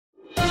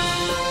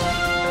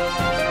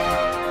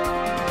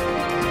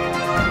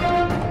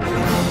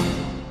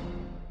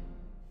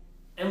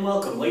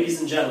ladies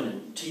and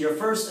gentlemen, to your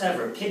first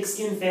ever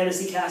Pigskin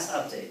FantasyCast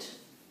update.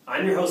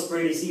 I'm your host,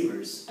 Brady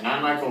Sievers. And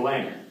I'm Michael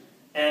Lehner.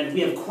 And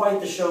we have quite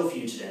the show for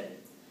you today.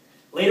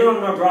 Later on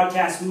in our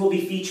broadcast, we will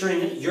be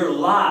featuring your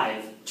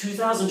live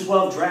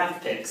 2012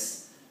 draft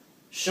picks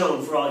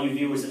shown for all you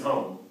viewers at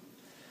home.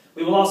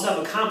 We will also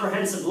have a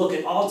comprehensive look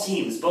at all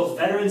teams, both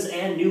veterans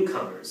and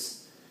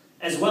newcomers,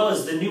 as well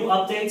as the new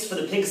updates for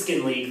the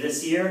Pigskin League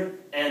this year,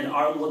 and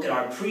our look at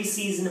our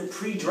preseason,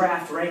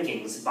 pre-draft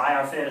rankings by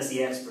our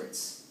fantasy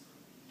experts.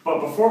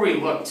 But before we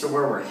look to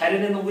where we're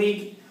headed in the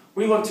league,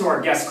 we look to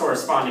our guest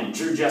correspondent,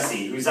 Drew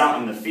Jesse, who's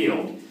out in the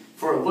field,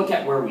 for a look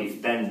at where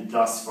we've been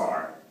thus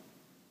far.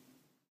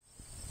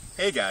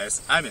 Hey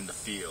guys, I'm in the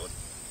field.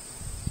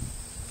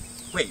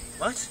 Wait,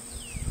 what?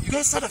 You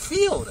guys said a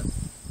field!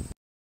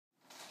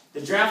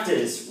 The draft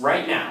is,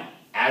 right now,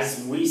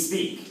 as we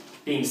speak,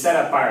 being set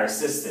up by our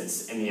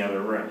assistants in the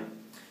other room.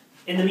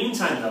 In the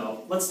meantime,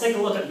 though, let's take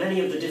a look at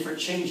many of the different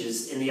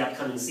changes in the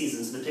upcoming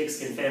seasons of the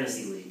Pigskin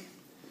Fantasy League.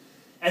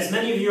 As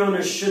many of your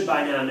owners should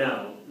by now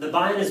know, the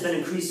buy-in has been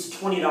increased to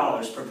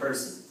 $20 per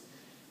person.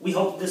 We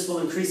hope this will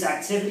increase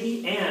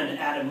activity and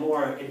add a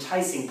more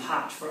enticing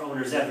pot for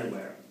owners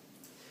everywhere.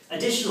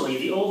 Additionally,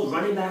 the old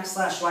running back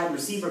 / wide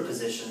receiver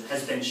position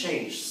has been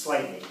changed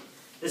slightly.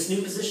 This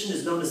new position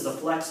is known as the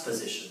flex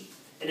position,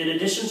 and in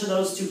addition to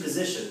those two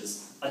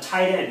positions, a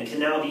tight end can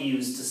now be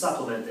used to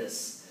supplement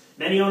this.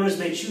 Many owners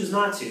may choose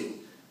not to,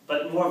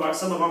 but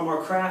some of our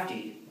more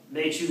crafty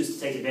may choose to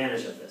take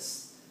advantage of this.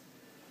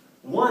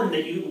 One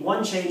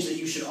change that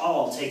you should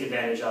all take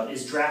advantage of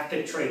is draft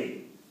pick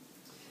trading.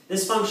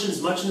 This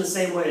functions much in the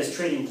same way as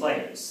trading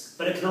players,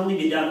 but it can only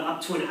be done up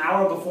to an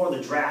hour before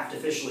the draft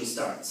officially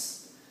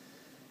starts.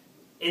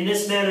 In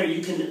this manner,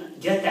 you can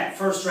get that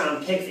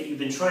first-round pick that you've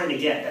been trying to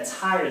get that's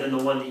higher than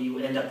the one that you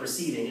end up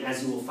receiving,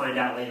 as you will find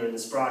out later in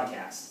this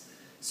broadcast.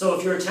 So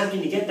if you're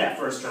attempting to get that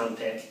first-round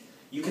pick,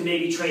 you can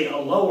maybe trade a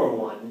lower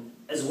one,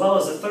 as well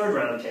as a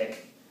third-round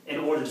pick, in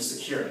order to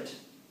secure it.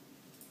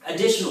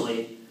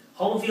 Additionally,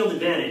 home field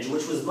advantage,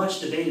 which was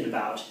much debated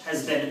about,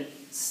 has been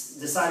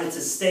decided to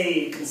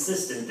stay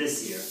consistent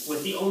this year,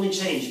 with the only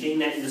change being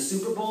that in the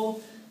Super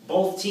Bowl,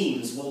 both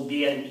teams will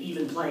be at an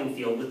even playing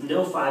field with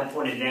no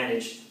 5-point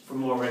advantage for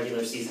more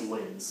regular season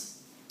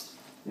wins.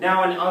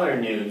 Now in other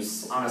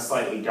news, on a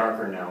slightly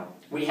darker note,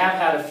 we have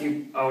had a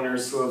few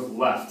owners who have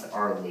left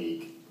our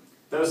league.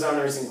 Those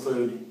owners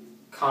include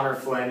Connor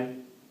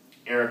Flynn,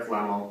 Eric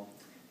Lemmel,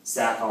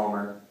 Zach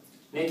Ulmer,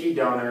 Nikki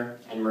Donor,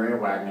 and Maria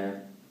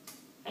Wagner,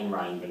 and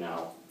Ryan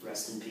Bonnell.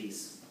 Rest in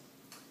peace.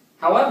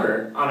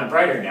 However, on a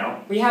brighter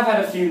note, we have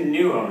had a few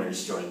new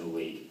owners join the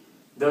league.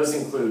 Those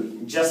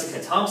include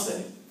Jessica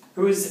Thompson,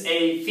 who is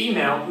a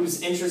female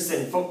whose interest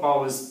in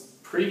football was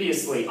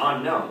previously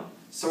unknown.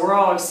 So we're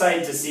all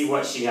excited to see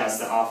what she has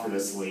to offer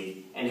this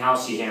league and how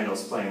she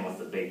handles playing with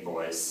the big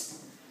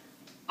boys.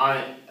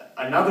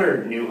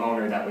 Another new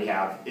owner that we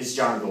have is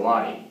John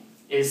Galati.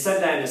 It is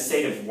said that in the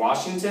state of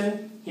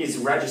Washington, he is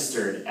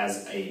registered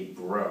as a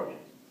bro.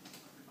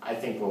 I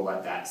think we'll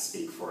let that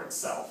speak for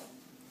itself.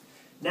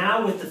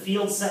 Now, with the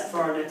field set for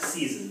our next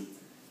season,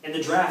 and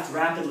the draft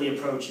rapidly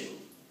approaching,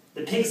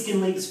 the Pigskin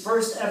League's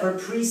first ever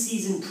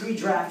preseason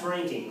pre-draft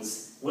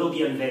rankings will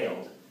be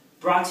unveiled,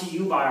 brought to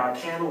you by our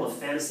panel of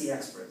fantasy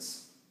experts.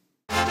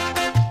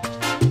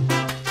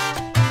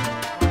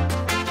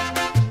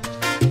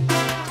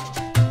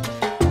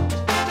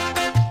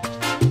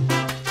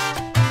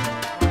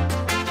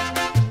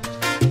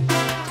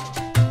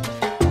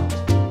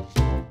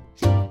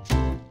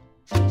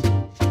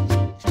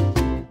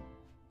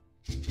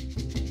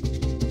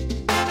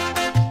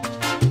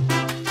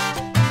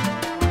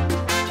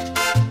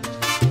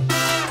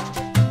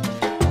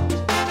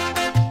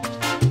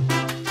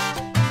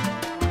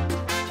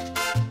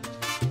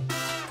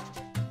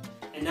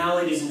 Now,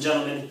 ladies and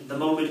gentlemen, the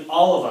moment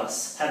all of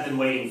us have been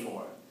waiting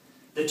for.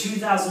 The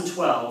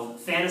 2012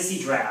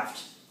 Fantasy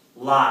Draft,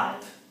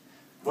 live.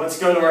 Let's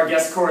go to our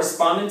guest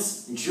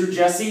correspondents, Drew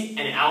Jesse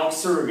and Alex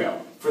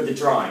Sarugo, for the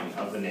drawing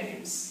of the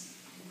names.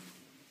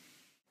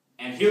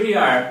 And here we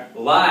are,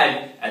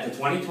 live at the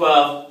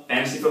 2012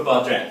 Fantasy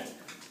Football Draft.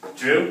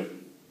 Drew,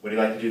 would you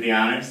like to do the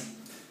honors?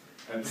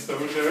 I'm so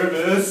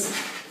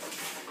nervous.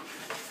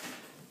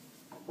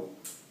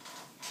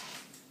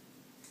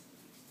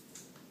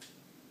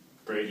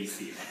 Brady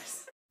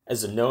Sievers.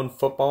 As a known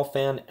football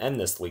fan and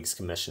this league's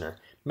commissioner,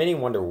 many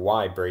wonder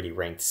why Brady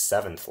ranked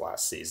 7th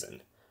last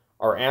season.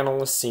 Our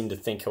analysts seem to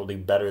think he'll do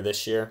better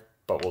this year,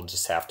 but we'll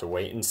just have to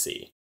wait and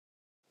see.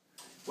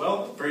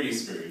 Well,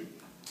 Brady's screwed.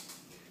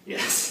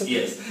 Yes, he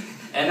is.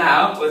 And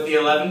now, with the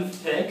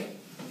 11th pick,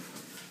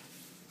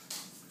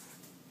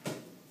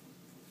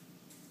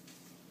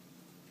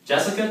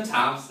 Jessica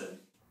Thompson.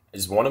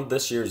 As one of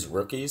this year's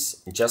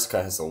rookies,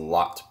 Jessica has a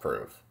lot to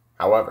prove.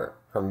 However,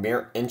 her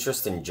mere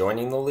interest in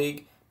joining the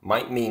league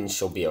might mean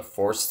she'll be a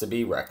force to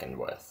be reckoned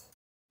with.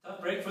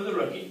 Tough break for the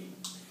rookie.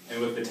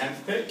 And with the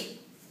 10th pick,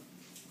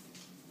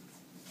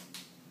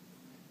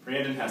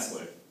 Brandon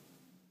Hessler.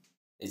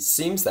 It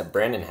seems that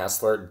Brandon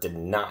Hessler did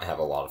not have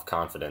a lot of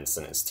confidence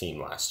in his team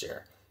last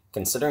year.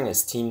 considering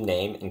his team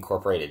name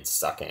incorporated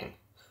sucking.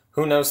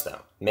 Who knows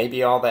though,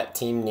 maybe all that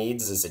team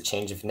needs is a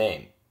change of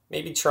name.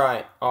 Maybe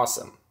try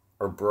awesome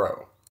or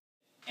bro.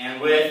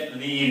 And with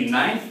the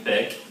 9th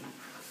pick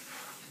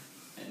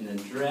in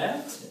the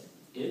draft,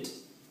 it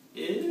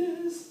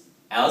is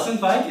Allison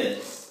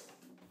Ficus.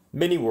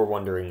 Many were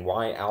wondering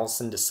why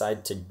Allison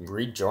decided to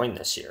rejoin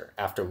this year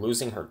after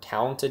losing her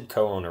talented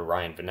co-owner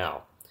Ryan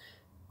Vannell.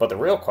 But the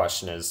real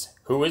question is,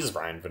 who is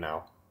Ryan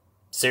Vannell?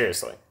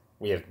 Seriously,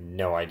 we have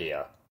no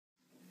idea.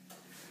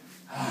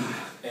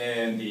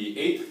 And the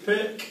 8th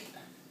pick,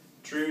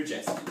 Drew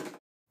Jesse.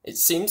 It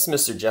seems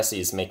Mr. Jesse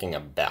is making a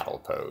battle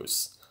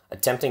pose,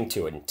 attempting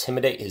to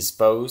intimidate his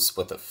foes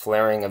with the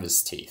flaring of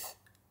his teeth.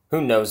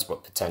 Who knows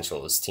what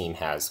potential his team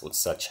has with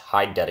such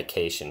high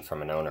dedication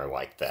from an owner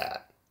like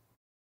that.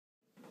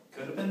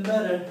 Could have been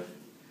better.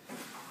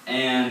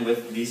 And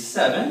with the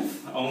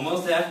 7th,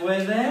 almost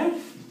halfway there,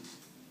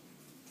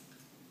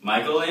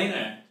 Michael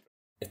Lehner.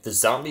 If the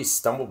zombies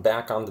stumble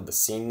back onto the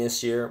scene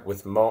this year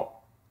with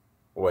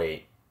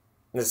Wait,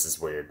 this is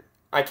weird.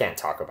 I can't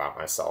talk about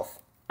myself.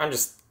 I'm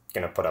just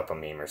gonna put up a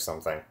meme or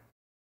something.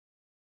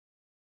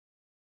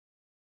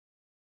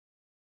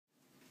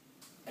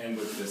 And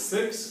with the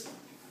 6th,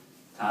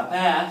 Top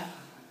half.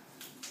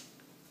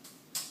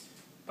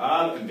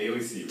 Bob and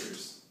Bailey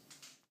Sievers.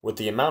 With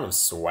the amount of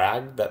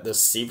swag that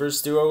this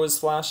Sievers duo is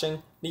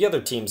flashing, the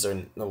other teams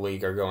in the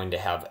league are going to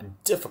have a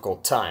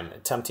difficult time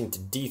attempting to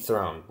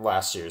dethrone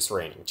last year's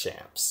reigning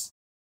champs.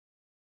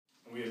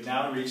 We have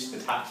now reached the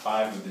top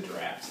 5 of the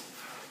draft.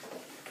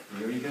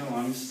 Here we go,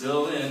 I'm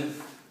still in.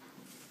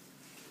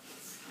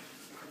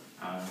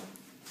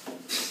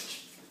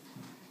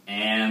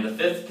 And the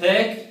 5th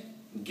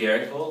pick,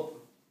 Garrett Holt.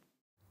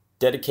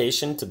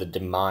 Dedication to the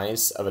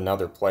demise of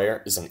another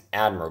player is an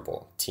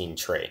admirable team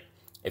trait.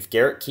 If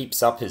Garrett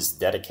keeps up his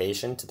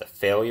dedication to the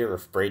failure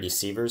of Brady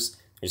Sievers,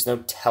 there's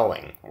no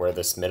telling where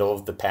this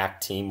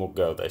middle-of-the-pack team will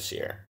go this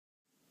year.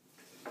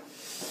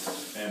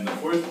 And the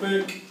 4th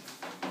pick,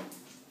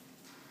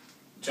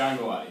 John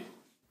Galati.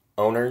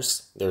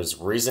 Owners,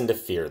 there's reason to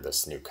fear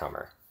this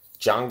newcomer.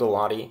 John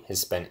Galati has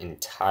spent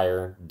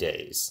entire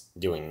days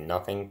doing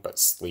nothing but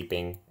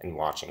sleeping and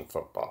watching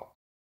football.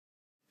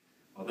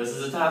 Well, this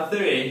is the top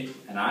 3,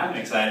 and I'm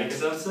excited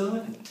because I'm still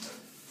in.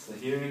 So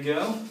here we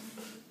go.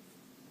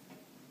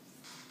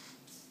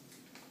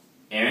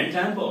 Aaron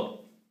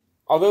Temple.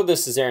 Although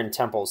this is Aaron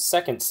Temple's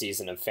second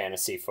season of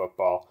fantasy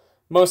football,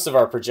 most of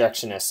our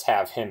projectionists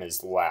have him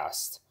as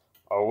last.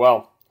 Oh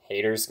well,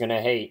 haters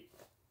gonna hate.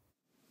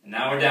 And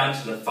now we're down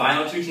to the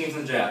final 2 teams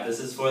in the draft. This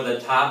is for the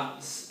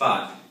top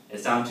spot.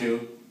 It's down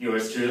to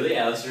yours truly,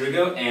 Alex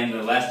Rugo, and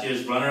the last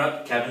year's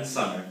runner-up, Kevin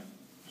Summer.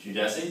 Drew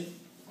Jesse,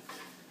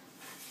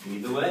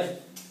 lead the way.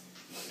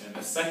 And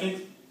the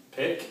 2nd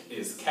pick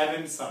is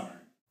Kevin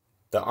Summer.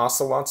 The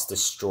Ocelots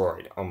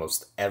destroyed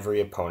almost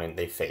every opponent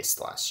they faced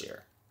last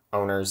year.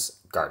 Owners,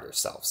 guard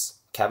yourselves.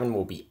 Kevin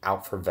will be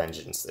out for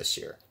vengeance this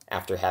year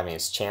after having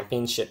his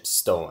championship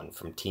stolen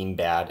from Team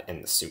Bad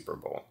in the Super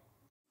Bowl.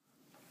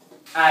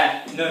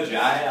 No, Drew,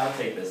 I'll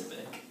take this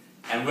pick.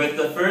 And with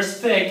the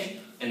first pick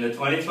in the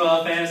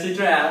 2012 fantasy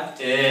draft,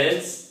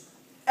 it's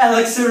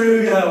Alex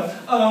Rugo.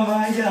 Oh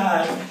my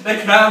god, the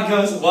crowd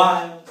goes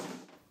wild.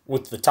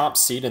 With the top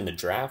seed in the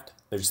draft,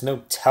 there's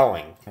no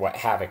telling what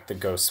havoc the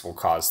Ghosts will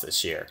cause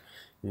this year.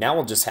 Now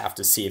we'll just have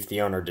to see if the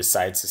owner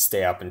decides to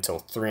stay up until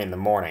 3 in the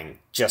morning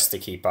just to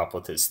keep up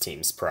with his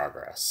team's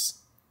progress.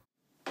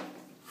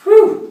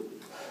 Whew!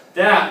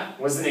 That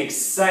was an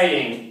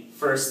exciting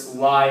first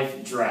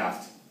live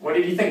draft. What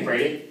did you think,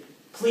 Brady?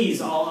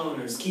 Please, all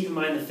owners, keep in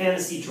mind the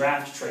fantasy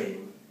draft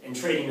trading and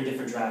trading your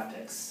different draft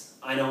picks.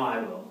 I know I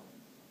will.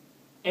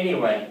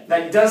 Anyway,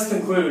 that does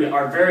conclude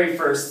our very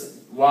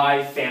first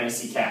live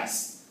fantasy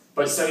cast.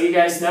 But so you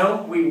guys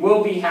know, we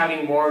will be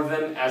having more of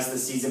them as the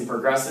season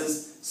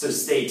progresses, so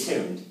stay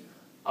tuned.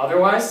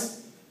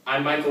 Otherwise,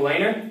 I'm Michael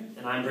Lehner.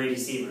 And I'm Brady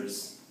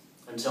Sievers.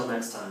 Until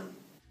next time.